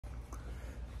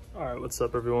All right, what's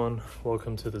up everyone?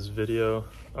 Welcome to this video.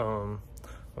 I'm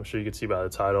sure you can see by the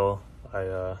title,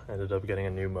 I ended up getting a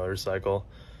new motorcycle.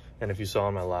 And if you saw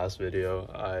in my last video,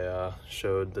 I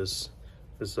showed this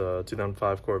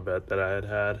 2005 Corvette that I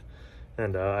had.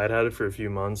 And I had it for a few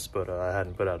months, but I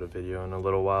hadn't put out a video in a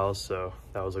little while. So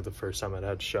that was like the first time I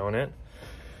had shown it.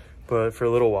 But for a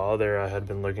little while there, I had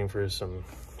been looking for some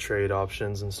trade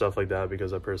options and stuff like that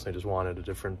because I personally just wanted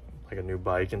a new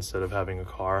bike instead of having a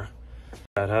car.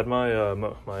 I'd had my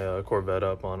my Corvette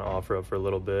up on OfferUp for a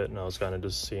little bit, and I was kind of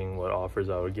just seeing what offers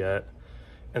I would get.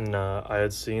 And I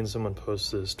had seen someone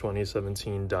post this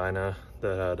 2017 Dyna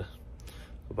that had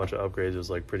a bunch of upgrades. It was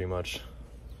like pretty much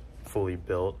fully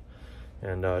built.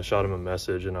 And I shot him a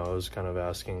message, and I was kind of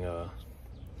asking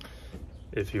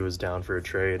if he was down for a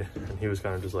trade. And he was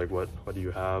kind of just like, what do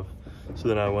you have? So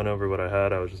then I went over what I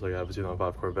had. I was just like, I have a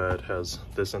 2005 Corvette, has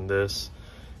this and this.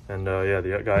 And yeah,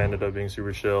 the guy ended up being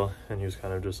super chill, and he was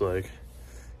kind of just like,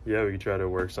 yeah, we could try to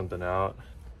work something out.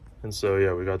 And so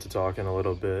yeah, we got to talking a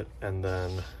little bit, and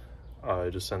then I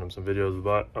just sent him some videos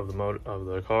of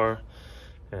the car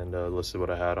and listed what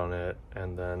I had on it.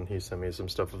 And then he sent me some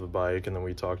stuff of the bike, and then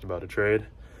we talked about a trade.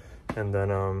 And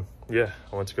then yeah,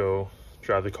 I went to go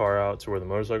drive the car out to where the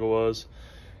motorcycle was,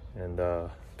 and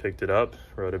picked it up,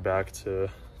 rode it back to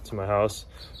my house.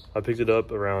 I picked it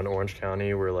up around Orange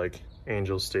County, where like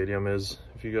Angels Stadium is,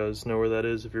 if you guys know where that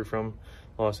is, if you're from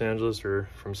Los Angeles or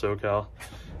from SoCal.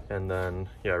 And then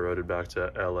yeah, I rode it back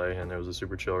to LA, and it was a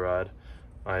super chill ride.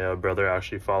 My brother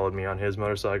actually followed me on his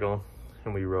motorcycle,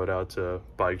 and we rode out to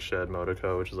Bike Shed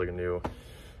Motoco, which is like a new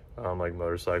like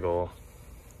motorcycle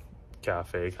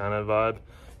cafe kind of vibe.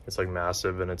 It's like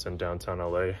massive, and it's in downtown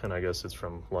LA, and I guess it's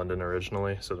from London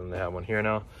originally, so then they have one here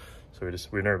now. So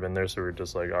we've never been there, so we're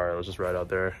just like, all right, let's just ride out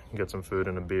there, get some food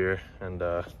and a beer, and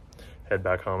head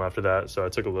back home after that. So I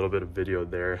took a little bit of video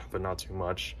there, but not too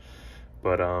much.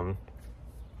 But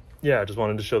yeah, I just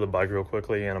wanted to show the bike real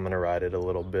quickly, and I'm gonna ride it a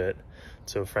little bit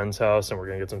to a friend's house, and we're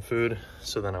gonna get some food.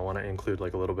 So then I want to include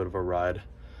like a little bit of a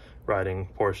riding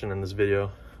portion in this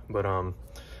video. But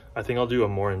I think I'll do a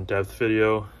more in-depth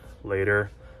video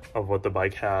later of what the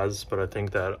bike has, but I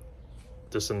think that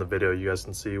just in the video you guys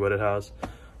can see what it has.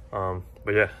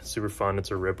 But yeah, super fun.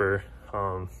 It's a ripper.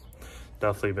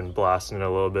 Definitely been blasting it a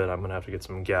little bit. I'm gonna have to get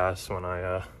some gas when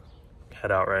I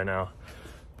head out right now.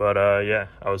 But yeah,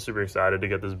 I was super excited to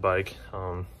get this bike.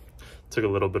 Took a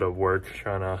little bit of work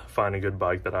trying to find a good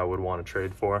bike that I would want to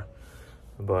trade for,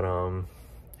 but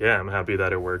yeah, I'm happy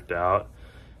that it worked out.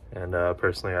 And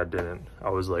personally, I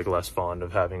was like less fond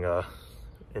of having a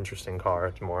interesting car.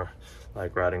 It's more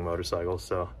like riding motorcycles.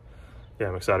 So yeah,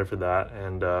 I'm excited for that.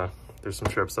 And there's some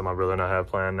trips that my brother and I have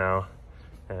planned now.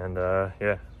 And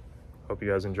yeah, hope you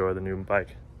guys enjoy the new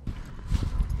bike.